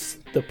feels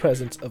the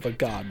presence of a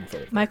god in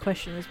front of her. My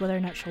question is whether or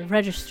not she'll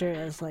register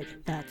as like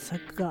that's a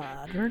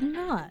god or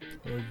not.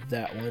 Well,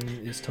 that one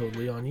is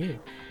totally on you.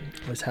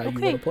 That's how you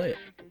Okay. want to play it.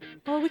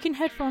 Well, we can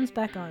headphones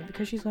back on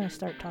because she's going to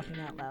start talking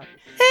out loud.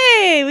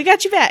 Hey, we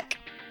got you back.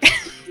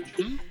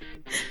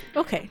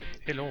 Okay.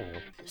 Hello.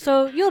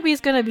 So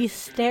Yulby's gonna be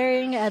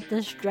staring at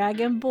this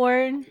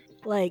dragonborn.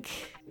 Like,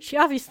 she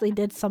obviously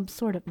did some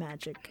sort of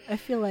magic. I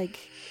feel like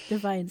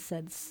Divine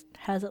Sense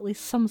has at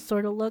least some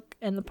sort of look,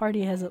 and the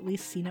party has at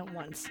least seen it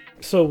once.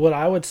 So what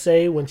I would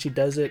say when she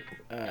does it,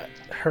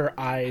 her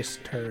eyes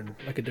turn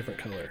like a different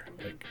color.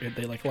 Like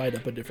they like light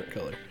up a different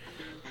color.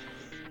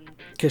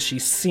 Because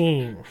she's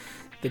seeing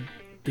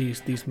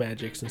these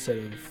magics instead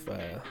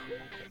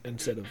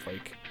of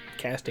like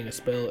casting a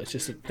spell. It's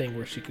just a thing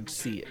where she could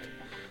see it.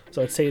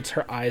 So I'd say it's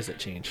her eyes that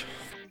change.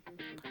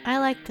 I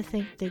like to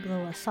think they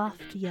glow a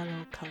soft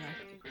yellow color.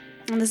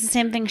 And this is the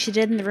same thing she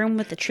did in the room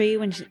with the tree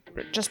when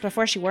just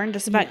before she warned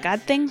us about Yes.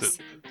 God things.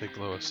 They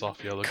glow a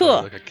soft yellow Cool.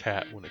 color like a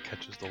cat when it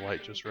catches the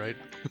light just right.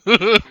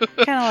 Kind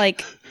of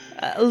like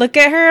look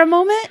at her a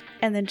moment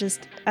and then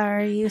just,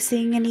 are you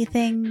seeing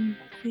anything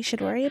we should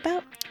worry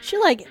about? She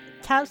like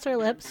taps her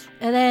lips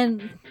and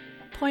then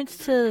points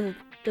to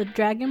the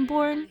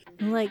dragonborn.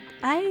 Like,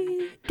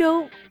 I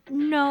don't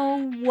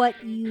know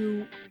what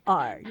you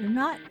are. You're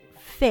not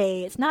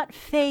Fae. It's not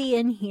Fae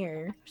in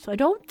here. So I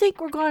don't think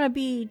we're gonna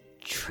be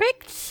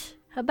tricked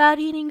about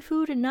eating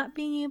food and not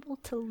being able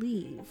to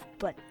leave.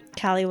 But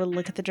Callie would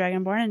look at the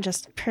Dragonborn and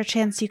just,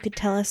 perchance you could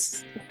tell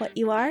us what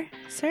you are,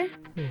 sir?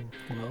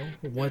 Well,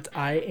 what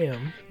I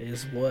am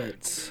is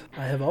what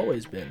I have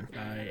always been.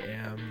 I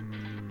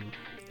am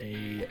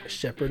a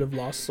shepherd of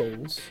lost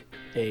souls,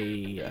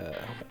 a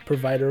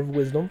provider of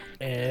wisdom,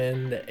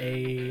 and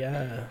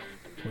a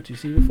what you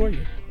see before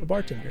you, a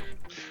bartender.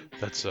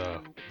 That's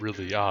a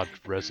really odd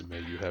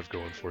resume you have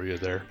going for you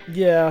there.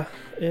 Yeah,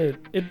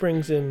 it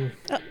brings in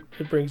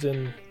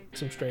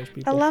some strange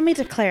people. Allow me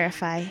to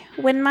clarify.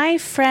 When my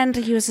friend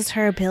uses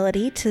her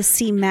ability to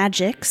see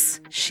magics,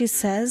 she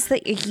says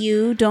that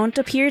you don't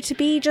appear to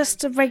be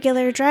just a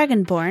regular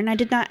Dragonborn. I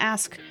did not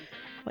ask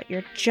what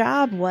your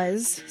job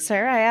was,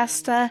 sir. I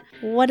asked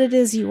what it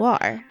is you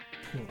are.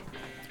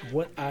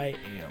 What I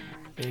am.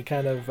 And he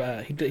kind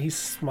of he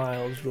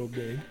smiles real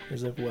big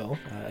as if well,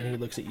 and he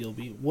looks at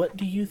Yulby. What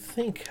do you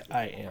think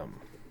I am,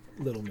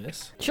 little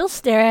miss? she'll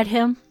stare at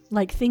him,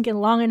 like thinking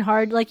long and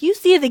hard. Like, you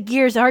see the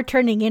gears are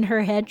turning in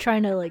her head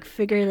trying to like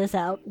figure this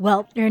out.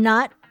 Well, you're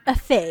not a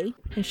Fae.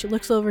 And she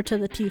looks over to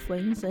the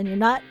tieflings, and you're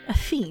not a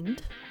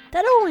fiend.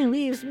 That only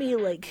leaves me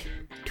like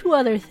two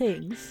other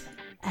things.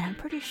 And I'm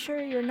pretty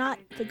sure you're not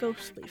the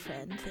ghostly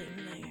friend thing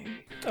there.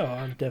 Oh,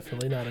 I'm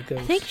definitely not a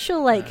ghost. I think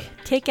she'll like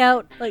take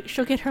out, like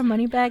she'll get her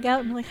money bag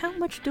out and be like, how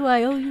much do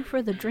I owe you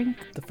for the drink?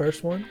 The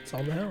first one, it's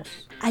on the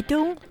house. I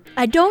don't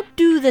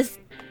do this.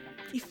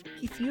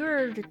 If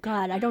you're the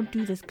god, I don't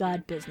do this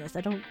god business.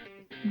 I don't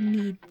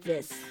need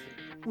this,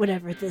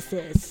 whatever this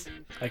is.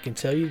 I can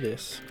tell you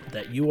this,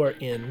 that you are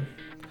in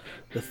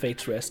the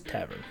Fates Rest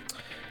Tavern.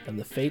 And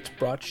the Fates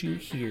brought you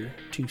here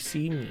to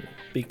see me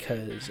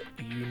because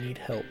you need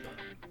help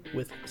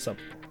with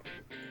something.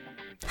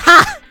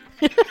 Ha!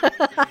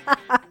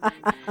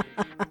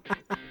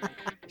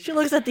 She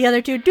looks at the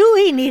other two. Do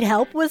we need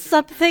help with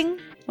something?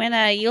 When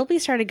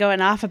Yulby started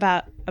going off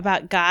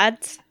about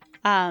gods,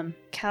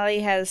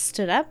 Callie has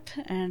stood up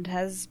and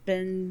has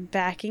been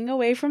backing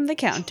away from the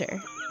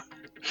counter.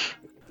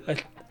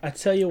 I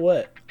tell you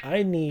what,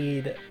 I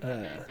need,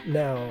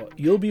 now,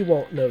 Yulby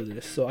won't know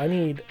this, so I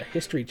need a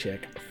history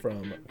check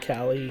from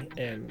Callie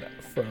and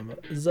from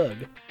Zug.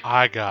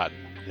 I got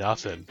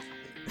nothing.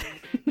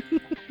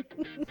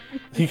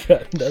 You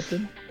got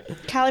nothing?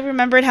 Callie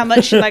remembered how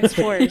much she likes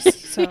fours,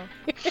 so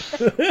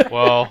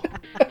Well,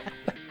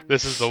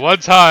 this is the one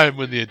time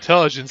when the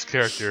intelligence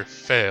character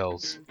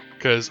fails.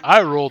 Because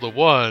I rolled a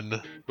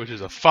 1, which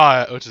is a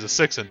 5, which is a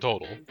 6 in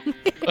total.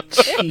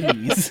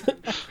 Jeez.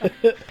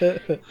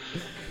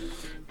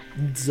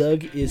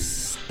 Zug is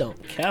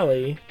stumped.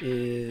 Callie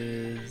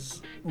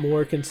is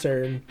more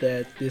concerned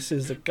that this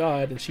is a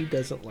god and she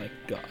doesn't like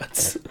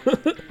gods.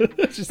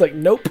 She's like,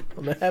 nope,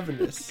 I'm not having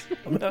this.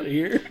 I'm out of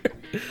here.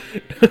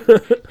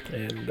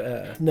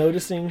 And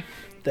noticing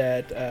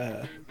that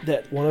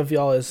that one of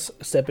y'all is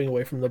stepping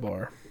away from the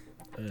bar,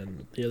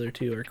 and the other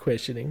two are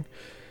questioning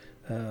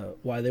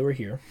why they were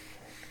here.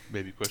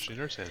 Maybe questioning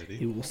our sanity.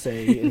 He will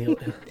say,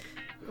 and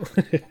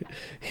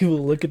he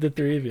will look at the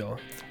three of y'all,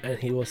 and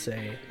he will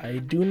say, "I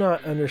do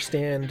not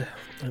understand."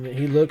 I mean,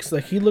 he looks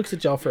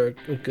at y'all for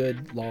a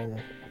good long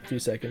few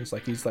seconds,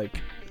 like he's like,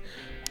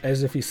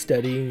 as if he's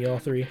studying y'all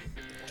three.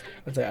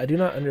 I'd say, "I do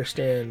not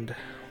understand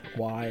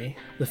why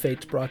the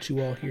fates brought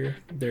you all here.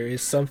 There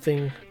is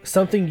something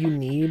you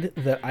need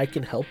that I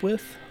can help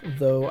with,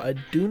 though I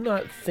do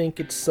not think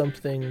it's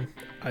something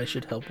I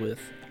should help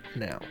with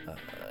now.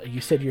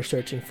 You said you're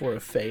searching for a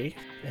fae,"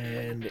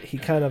 and he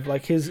kind of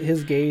like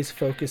his gaze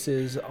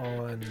focuses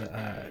on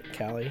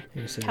Callie.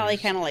 He says, Callie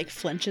kind of like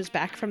flinches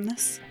back from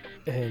this.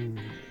 and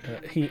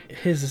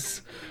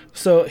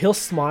so he'll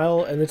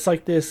smile, and it's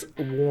like this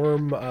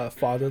warm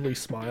fatherly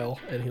smile,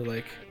 and he'll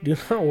like, "Do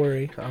not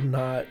worry,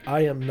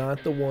 I am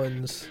not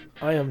one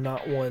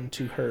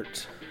to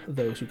hurt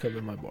those who come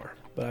in my bar,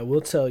 but I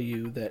will tell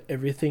you that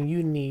everything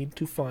you need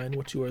to find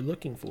what you are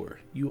looking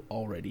for, you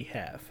already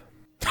have."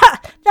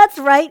 Ha! That's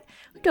right.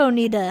 We don't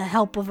need the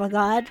help of a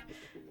god.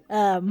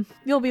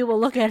 You'll be able to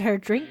look at her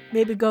drink,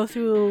 maybe go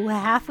through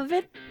half of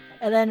it,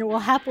 and then we'll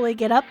happily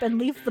get up and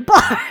leave the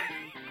bar.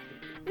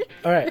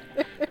 All right.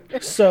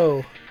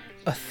 So,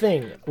 a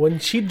thing, when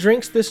she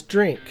drinks this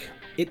drink,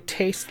 it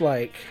tastes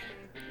like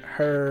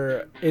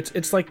her.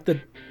 It's like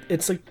the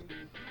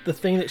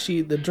thing that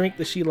the drink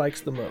that she likes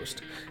the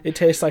most. It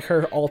tastes like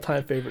her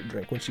all-time favorite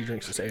drink when she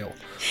drinks this ale.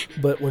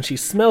 But when she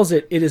smells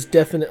it, it is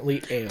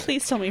definitely ale.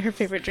 Please tell me her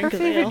favorite Her drink is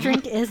favorite ale.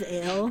 drink is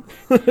ale.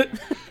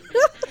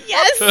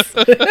 Yes!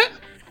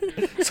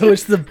 So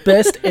it's the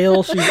best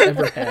ale she's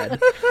ever had.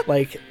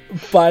 Like,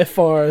 by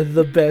far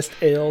the best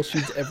ale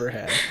she's ever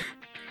had.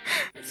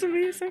 It's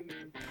amazing.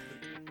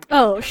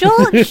 Oh, she'll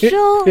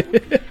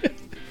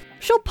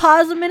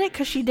pause a minute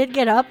because she did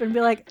get up and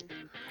be like,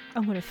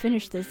 "I'm gonna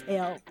finish this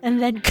ale,"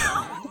 and then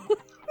go.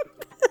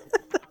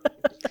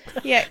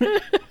 Yeah,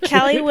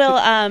 Callie will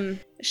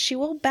she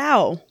will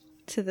bow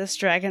to this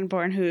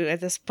dragonborn who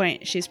at this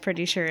point she's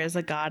pretty sure is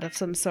a god of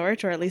some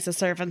sort, or at least a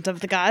servant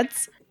of the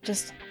gods.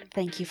 Just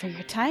thank you for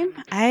your time.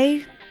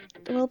 I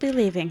will be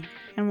leaving.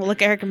 And we'll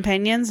look at her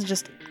companions and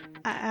just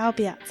I'll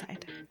be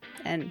outside.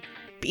 And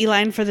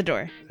beeline for the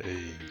door. Hey,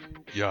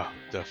 yeah,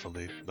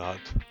 definitely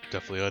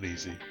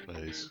uneasy.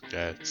 Nice.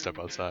 Yeah, step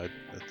outside.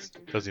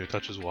 Doesn't even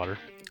touch his water.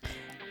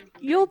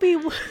 You'll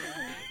be.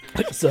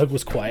 Zug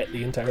was quiet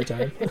the entire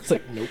time. It's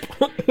like, nope.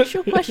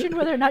 She'll question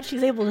whether or not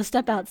she's able to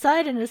step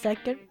outside in a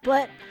second,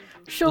 but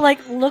she'll like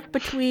look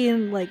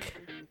between like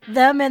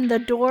them and the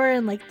door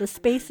and like the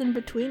space in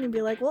between and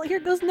be like, "Well, here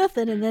goes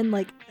nothing," and then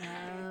like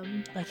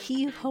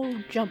heave ho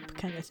jump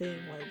kind of thing,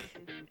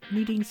 like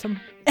needing some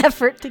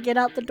effort to get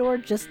out the door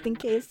just in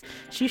case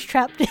she's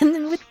trapped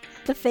in with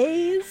the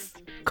phase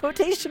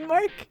quotation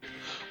mark.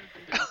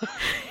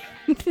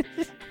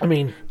 I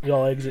mean,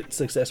 y'all exit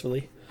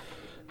successfully.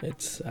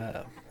 It's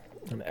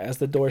and as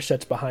the door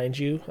shuts behind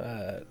you,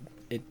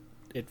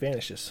 it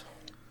vanishes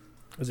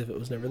as if it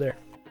was never there.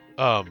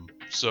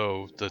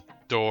 So the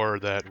door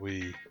that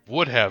we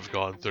would have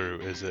gone through,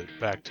 is it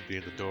back to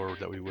being the door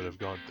that we would have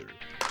gone through?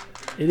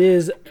 It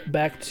is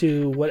back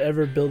to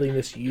whatever building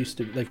this used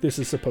to, like this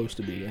is supposed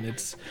to be, and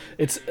it's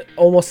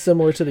almost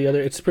similar to the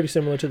other. It's pretty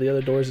similar to the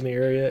other doors in the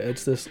area.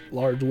 It's this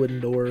large wooden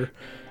door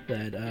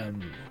that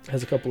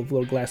has a couple of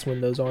little glass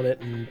windows on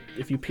it, and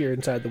if you peer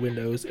inside the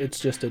windows, it's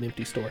just an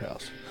empty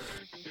storehouse.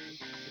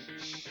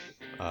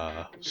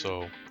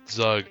 So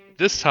Zug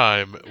this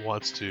time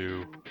wants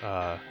to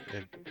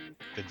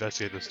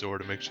investigate this door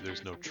to make sure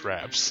there's no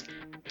traps,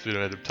 so we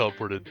don't end up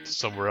teleported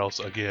somewhere else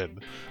again.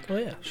 Oh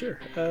yeah, sure.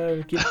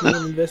 Give me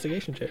an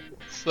investigation check.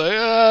 So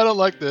I don't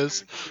like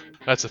this.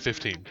 That's a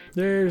 15.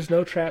 There's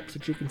no traps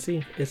that you can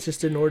see. It's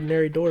just an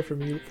ordinary door from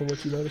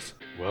what you notice.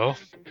 Well,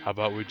 how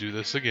about we do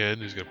this again?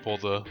 He's gonna pull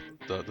the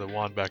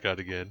wand back out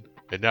again,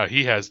 and now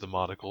he has the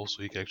monocle,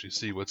 so he can actually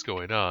see what's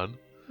going on.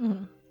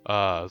 Mhm.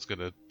 I was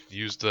gonna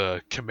use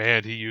the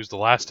command he used the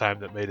last time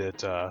that made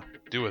it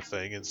do a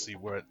thing and see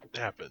what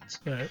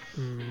happens. All right.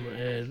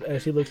 And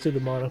as he looks through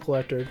the monocle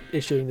after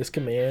issuing this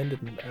command,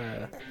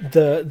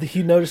 and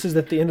he notices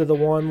that the end of the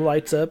wand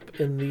lights up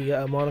in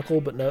the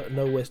monocle, but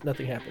no wisp,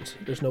 nothing happens.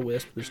 There's no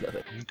wisp. There's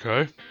nothing.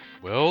 Okay.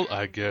 Well,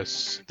 I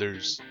guess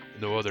there's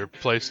no other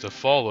place to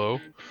follow.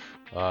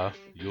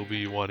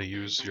 You'll want to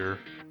use your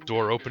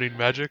door opening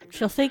magic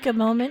She'll think a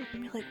moment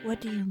and be like,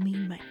 "What do you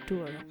mean by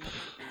door opening?"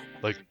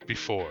 like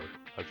before.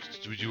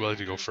 Would you like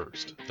to go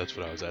first? That's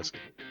what I was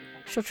asking.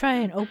 She'll try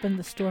and open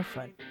the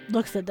storefront.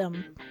 Looks at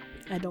them.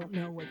 "I don't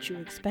know what you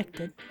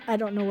expected. I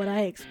don't know what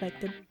I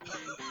expected."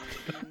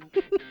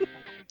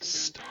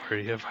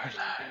 Story of our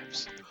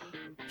lives.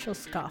 She'll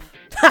scoff.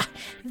 Ha!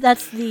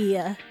 That's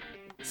the,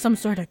 some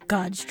sort of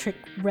god's trick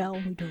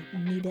realm. We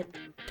don't need it.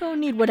 Don't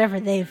need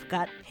whatever they've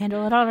got.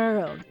 Handle it on our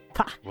own.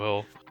 Ha!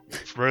 Well,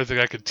 From everything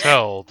I can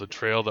tell, the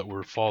trail that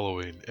we're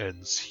following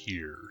ends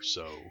here,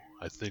 so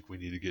I think we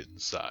need to get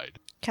inside.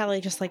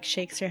 Callie just like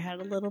shakes her head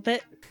a little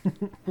bit.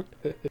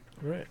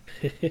 Right.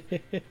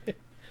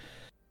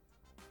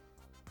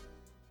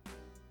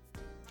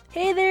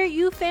 Hey there,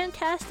 you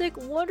fantastic,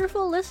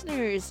 wonderful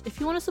listeners! If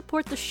you want to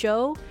support the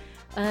show,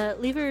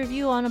 leave a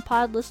review on a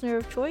pod listener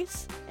of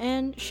choice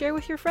and share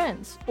with your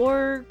friends.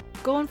 Or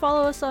go and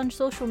follow us on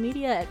social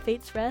media at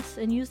Fates Rest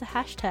and use the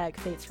hashtag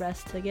Fates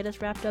Rest to get us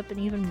wrapped up in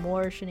even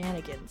more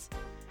shenanigans.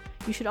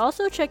 You should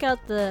also check out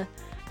the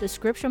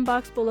description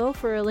box below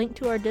for a link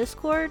to our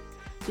Discord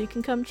so you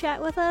can come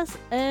chat with us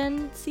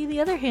and see the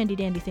other handy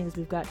dandy things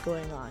we've got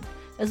going on,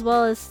 as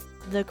well as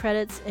the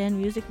credits and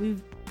music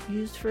we've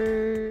used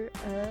for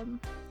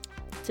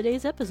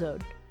today's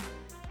episode.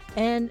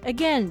 And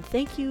again,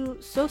 thank you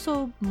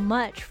so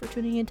much for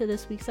tuning into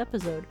this week's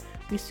episode.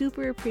 We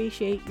super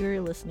appreciate your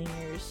listening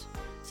ears.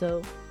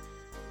 So,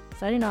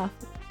 signing off.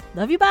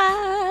 Love you,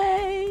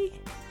 bye!